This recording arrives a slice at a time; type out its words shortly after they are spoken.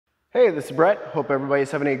Hey, this is Brett. Hope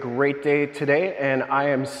everybody's having a great day today, and I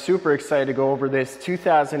am super excited to go over this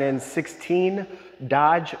 2016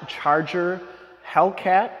 Dodge Charger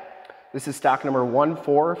Hellcat. This is stock number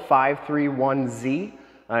 14531Z.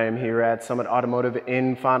 I am here at Summit Automotive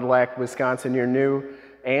in Fond du Lac, Wisconsin, your new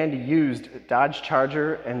and used Dodge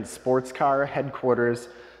Charger and sports car headquarters.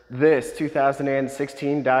 This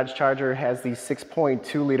 2016 Dodge Charger has the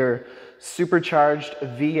 6.2 liter supercharged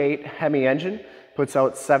V8 Hemi engine. Puts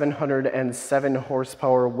out 707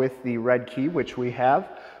 horsepower with the red key, which we have.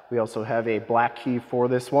 We also have a black key for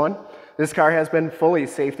this one. This car has been fully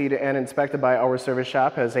safetied and inspected by our service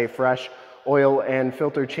shop, has a fresh oil and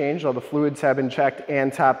filter change. All the fluids have been checked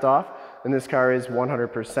and topped off, and this car is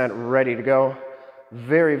 100% ready to go.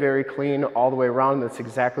 Very, very clean all the way around. That's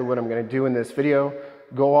exactly what I'm gonna do in this video.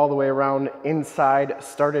 Go all the way around inside,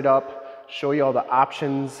 start it up, show you all the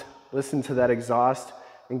options, listen to that exhaust,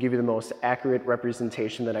 and give you the most accurate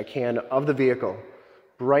representation that I can of the vehicle.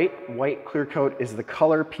 Bright white clear coat is the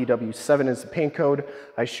color, PW7 is the paint code.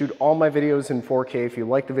 I shoot all my videos in 4K. If you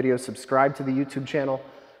like the video, subscribe to the YouTube channel,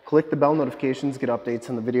 click the bell notifications, get updates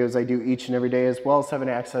on the videos I do each and every day, as well as having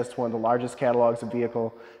access to one of the largest catalogs of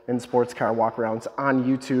vehicle and sports car walkarounds on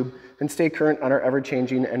YouTube, and stay current on our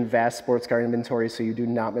ever-changing and vast sports car inventory so you do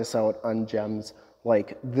not miss out on gems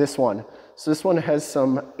like this one. So this one has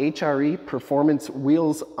some HRE performance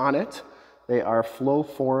wheels on it. They are flow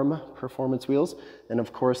form performance wheels, and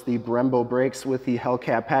of course the Brembo brakes with the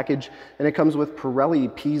Hellcat package, and it comes with Pirelli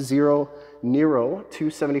Pzero Nero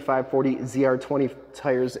 275/40 ZR20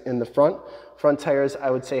 tires in the front. Front tires,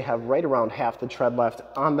 I would say, have right around half the tread left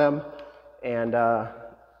on them, and the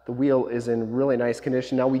wheel is in really nice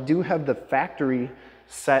condition. Now we do have the factory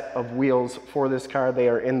set of wheels for this car. They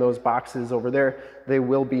are in those boxes over there. They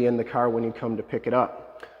will be in the car when you come to pick it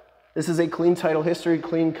up. This is a clean title history,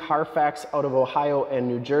 clean CARFAX out of Ohio and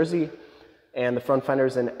New Jersey, and the front fender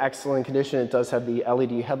is in excellent condition. It does have the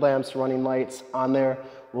LED headlamps, running lights on there.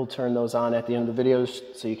 We'll turn those on at the end of the video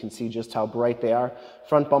so you can see just how bright they are.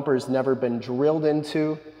 Front bumper has never been drilled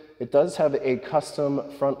into. It does have a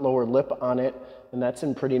custom front lower lip on it, and that's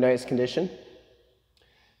in pretty nice condition.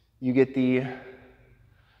 You get the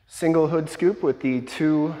single hood scoop with the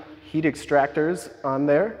two heat extractors on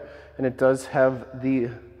there, and it does have the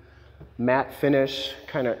matte finish,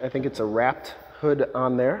 I think it's a wrapped hood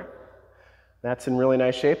on there. That's in really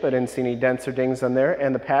nice shape. I didn't see any dents or dings on there,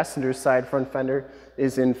 and the passenger side front fender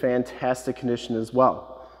is in fantastic condition as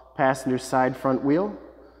well. Passenger side front wheel,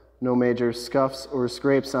 no major scuffs or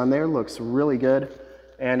scrapes on there, looks really good.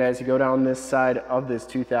 And as you go down this side of this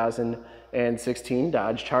 2016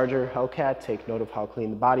 Dodge Charger Hellcat, take note of how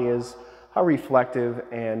clean the body is, how reflective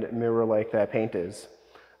and mirror-like that paint is.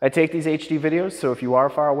 I take these HD videos, so if you are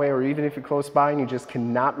far away or even if you're close by and you just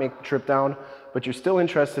cannot make the trip down, but you're still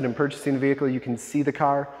interested in purchasing the vehicle, you can see the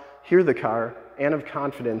car, hear the car, and have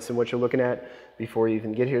confidence in what you're looking at before you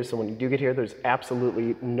even get here. So when you do get here, there's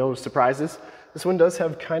absolutely no surprises. This one does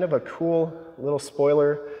have kind of a cool little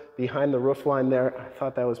spoiler behind the roof line there. I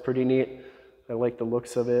thought that was pretty neat. I like the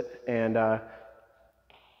looks of it, and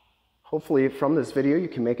hopefully from this video you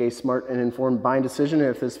can make a smart and informed buying decision. And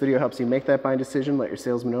if this video helps you make that buying decision, let your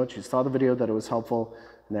salesman know that you saw the video, that it was helpful,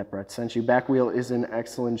 and that Brett sent you. Back wheel is in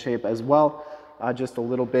excellent shape as well. Just a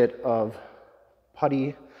little bit of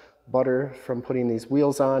putty butter from putting these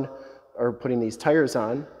wheels on, or putting these tires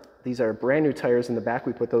on. These are brand new tires in the back.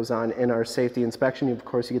 We put those on in our safety inspection. Of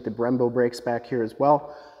course, you get the Brembo brakes back here as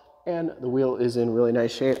well, and the wheel is in really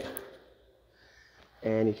nice shape.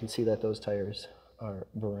 And you can see that those tires are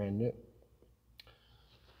brand new.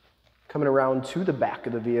 Coming around to the back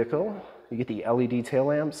of the vehicle, you get the LED tail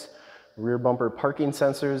lamps, rear bumper parking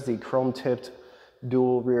sensors, the chrome-tipped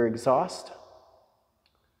dual rear exhaust.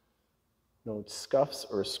 No scuffs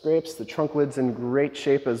or scrapes. The trunk lid's in great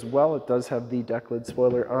shape as well. It does have the Decklid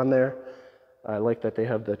spoiler on there. I like that they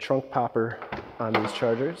have the trunk popper on these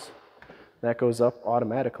Chargers. That goes up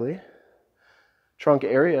automatically. Trunk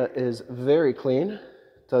area is very clean.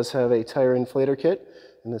 Does have a tire inflator kit,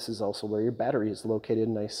 and this is also where your battery is located.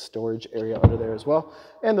 Nice storage area under there as well,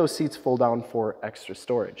 and those seats fold down for extra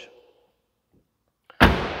storage.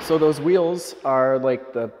 So those wheels are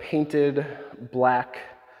like the painted black,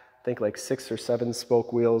 I think like 6 or 7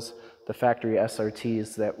 spoke wheels, the factory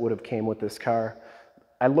SRTs that would have came with this car.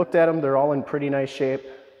 I looked at them, they're all in pretty nice shape.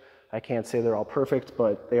 I can't say they're all perfect,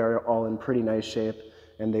 but they are all in pretty nice shape,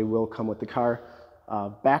 and they will come with the car.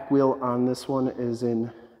 Back wheel on this one is in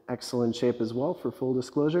excellent shape as well, for full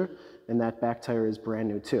disclosure, and that back tire is brand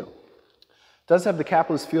new too. Does have the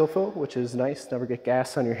capless fuel fill, which is nice, never get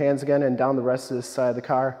gas on your hands again. And down the rest of this side of the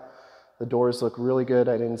car, The doors look really good.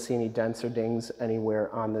 I didn't see any dents or dings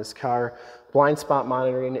anywhere on this car. Blind spot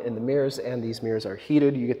monitoring in the mirrors, and these mirrors are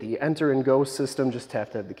heated. You get the enter and go system, just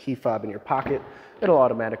have to have the key fob in your pocket. It'll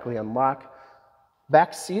automatically unlock.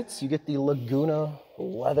 Back seats, you get the Laguna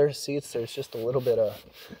leather seats. There's just a little bit of,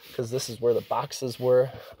 because this is where the boxes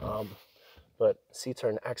were, but seats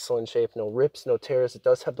are in excellent shape. No rips, no tears. It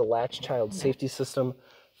does have the latch child safety system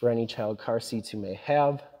for any child car seats you may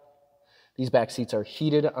have. These back seats are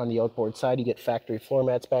heated on the outboard side. You get factory floor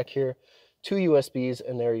mats back here, 2 USBs,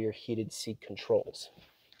 and there are your heated seat controls.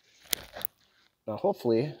 Now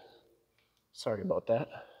hopefully, sorry about that,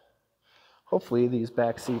 hopefully these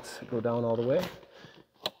back seats go down all the way.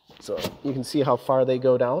 So you can see how far they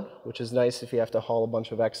go down, which is nice if you have to haul a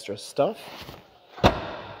bunch of extra stuff.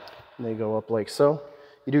 And they go up like so.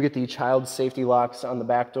 You do get the child safety locks on the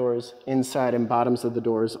back doors. Inside and bottoms of the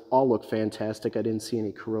doors all look fantastic. I didn't see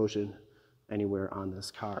any corrosion anywhere on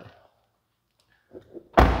this car.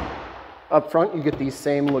 Up front, you get these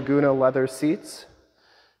same Laguna leather seats,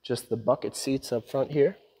 just the bucket seats up front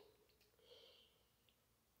here.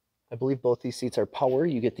 I believe both these seats are power.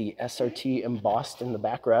 You get the SRT embossed in the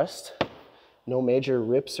backrest. No major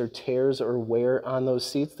rips or tears or wear on those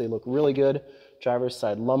seats. They look really good. Driver's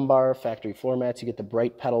side lumbar, factory floor mats. You get the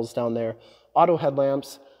bright pedals down there. Auto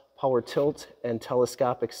headlamps, power tilt, and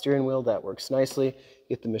telescopic steering wheel. That works nicely.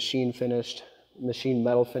 You get the machine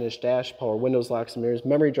metal finished dash, power windows, locks and mirrors,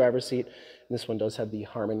 memory driver's seat. And this one does have the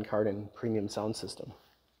Harmon Kardon premium sound system.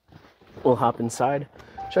 We'll hop inside,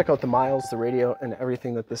 check out the miles, the radio, and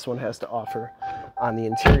everything that this one has to offer on the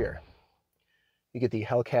interior. You get the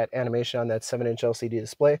Hellcat animation on that 7-inch LCD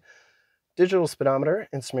display. Digital speedometer,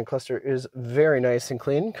 instrument cluster is very nice and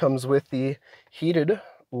clean. Comes with the heated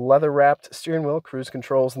leather-wrapped steering wheel, cruise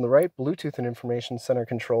controls on the right, Bluetooth and information center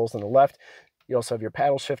controls on the left. You also have your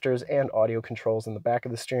paddle shifters and audio controls in the back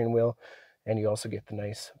of the steering wheel, and you also get the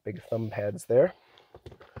nice big thumb pads there.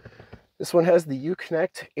 This one has the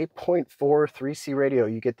Uconnect 8.4 3C radio.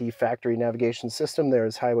 You get the factory navigation system. There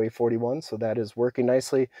is Highway 41, so that is working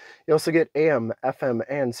nicely. You also get AM, FM,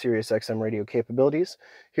 and Sirius XM radio capabilities.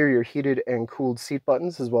 Here are your heated and cooled seat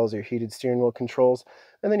buttons, as well as your heated steering wheel controls.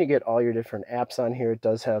 And then you get all your different apps on here. It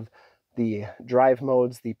does have the drive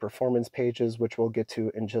modes, the performance pages, which we'll get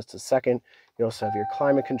to in just a second. You also have your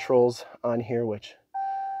climate controls on here, which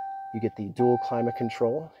you get the dual climate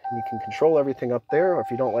control, and you can control everything up there, or if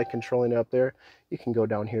you don't like controlling it up there, you can go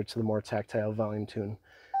down here to the more tactile volume tune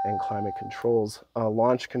and climate controls.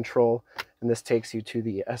 Launch control, and this takes you to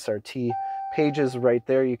the SRT pages right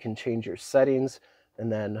there. You can change your settings, and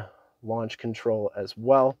then launch control as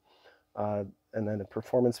well. And then the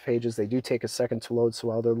performance pages, they do take a second to load, so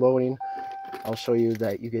while they're loading, I'll show you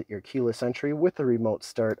that you get your keyless entry with the remote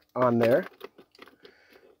start on there.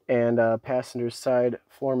 And passenger side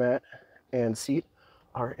floor mat and seat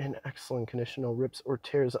are in excellent condition. No rips or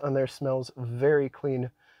tears on there. Smells very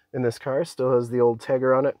clean in this car. Still has the old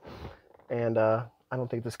tagger on it. And I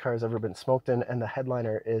don't think this car has ever been smoked in. And the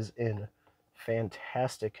headliner is in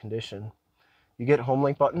fantastic condition. You get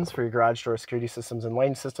Homelink buttons for your garage door security systems and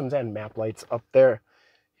lighting systems, and map lights up there.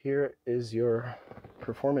 Here is your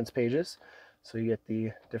performance pages. So you get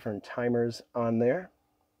the different timers on there.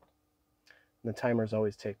 And the timers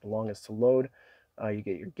always take the longest to load. You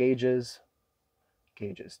get your gauges,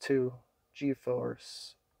 gauges 2,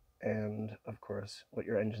 G-force, and of course what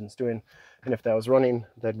your engine's doing. And if that was running,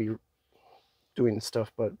 that'd be doing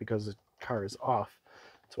stuff, but because the car is off,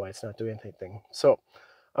 that's why it's not doing anything. So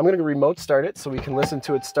I'm going to remote start it so we can listen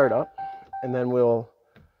to it start up, and then we'll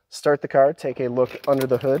start the car, take a look under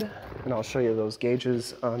the hood, and I'll show you those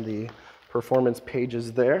gauges on the performance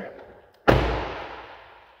pages there.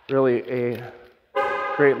 Really a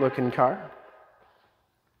great looking car.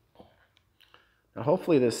 Now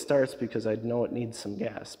hopefully this starts, because I know it needs some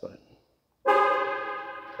gas, but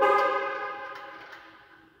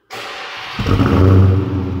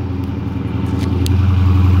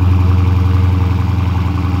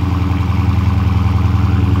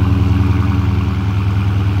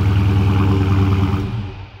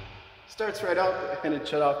starts right up, and it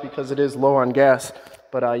shut off because it is low on gas,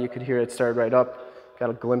 but you could hear it start right up. Got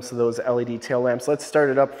a glimpse of those LED tail lamps. Let's start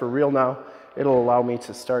it up for real now. It'll allow me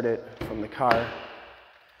to start it from the car.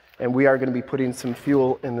 And we are going to be putting some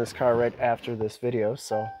fuel in this car right after this video,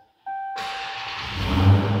 so.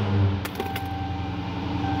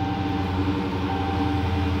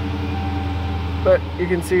 But you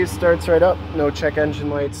can see it starts right up. No check engine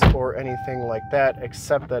lights or anything like that,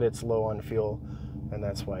 except that it's low on fuel, and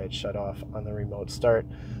that's why it shut off on the remote start.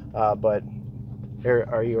 But here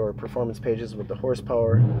are your performance pages with the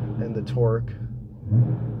horsepower and the torque.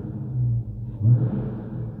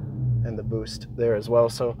 And and the boost there as well.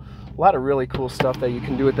 So a lot of really cool stuff that you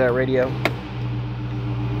can do with that radio.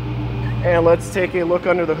 And let's take a look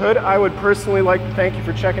under the hood. I would personally like to thank you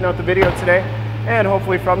for checking out the video today, and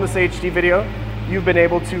hopefully from this HD video you've been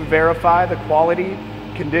able to verify the quality,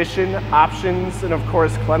 condition, options, and of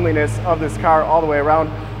course cleanliness of this car all the way around.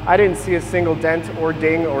 I didn't see a single dent or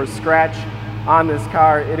ding or scratch on this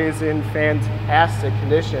car. It is in fantastic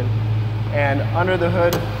condition. And under the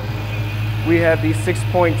hood we have the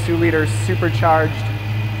 6.2 liter supercharged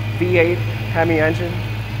V8 Hemi engine,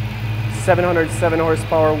 707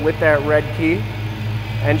 horsepower with that red key.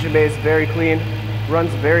 Engine bay is very clean,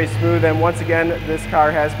 runs very smooth, and once again this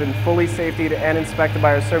car has been fully safetied and inspected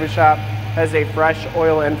by our service shop. Has a fresh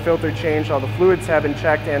oil and filter change. All the fluids have been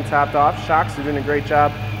checked and topped off. Shocks are doing a great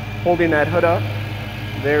job holding that hood up.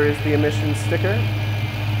 There is the emissions sticker.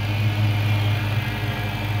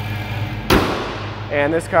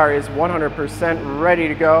 And this car is 100% ready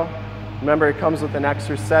to go. Remember, it comes with an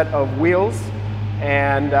extra set of wheels,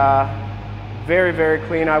 and very, very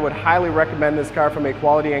clean. I would highly recommend this car from a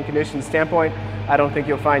quality and condition standpoint. I don't think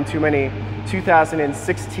you'll find too many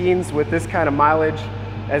 2016s with this kind of mileage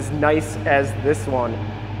as nice as this one.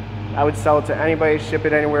 I would sell it to anybody, ship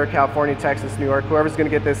it anywhere, California, Texas, New York. Whoever's gonna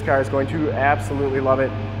get this car is going to absolutely love it.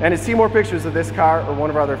 And to see more pictures of this car or one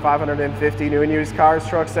of our other 550 new and used cars,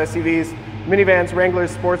 trucks, SUVs, minivans, Wranglers,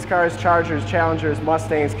 sports cars, Chargers, Challengers,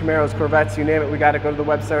 Mustangs, Camaros, Corvettes, you name it, we gotta go to the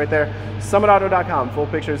website right there, summitauto.com. Full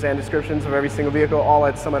pictures and descriptions of every single vehicle, all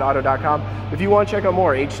at summitauto.com. If you want to check out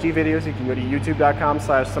more HD videos, you can go to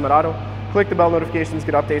youtube.com/summitauto. Click the bell notifications,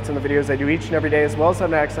 get updates on the videos I do each and every day, as well as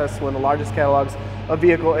have access to one of the largest catalogs of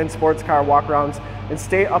vehicle and sports car walkarounds, and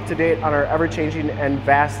stay up to date on our ever-changing and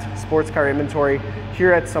vast sports car inventory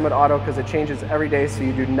here at Summit Auto, because it changes every day, so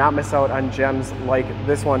you do not miss out on gems like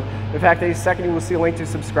this one. In fact, any second you will see a link to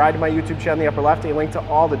subscribe to my YouTube channel in the upper left, a link to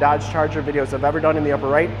all the Dodge Charger videos I've ever done in the upper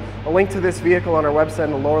right, a link to this vehicle on our website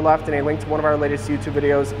in the lower left, and a link to one of our latest YouTube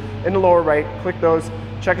videos in the lower right. Click those,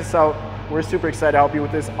 check us out. We're super excited to help you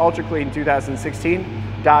with this ultra clean 2016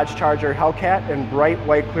 Dodge Charger Hellcat in bright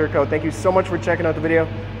white clear coat. Thank you so much for checking out the video.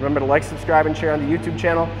 Remember to like, subscribe, and share on the YouTube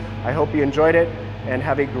channel. I hope you enjoyed it, and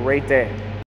have a great day.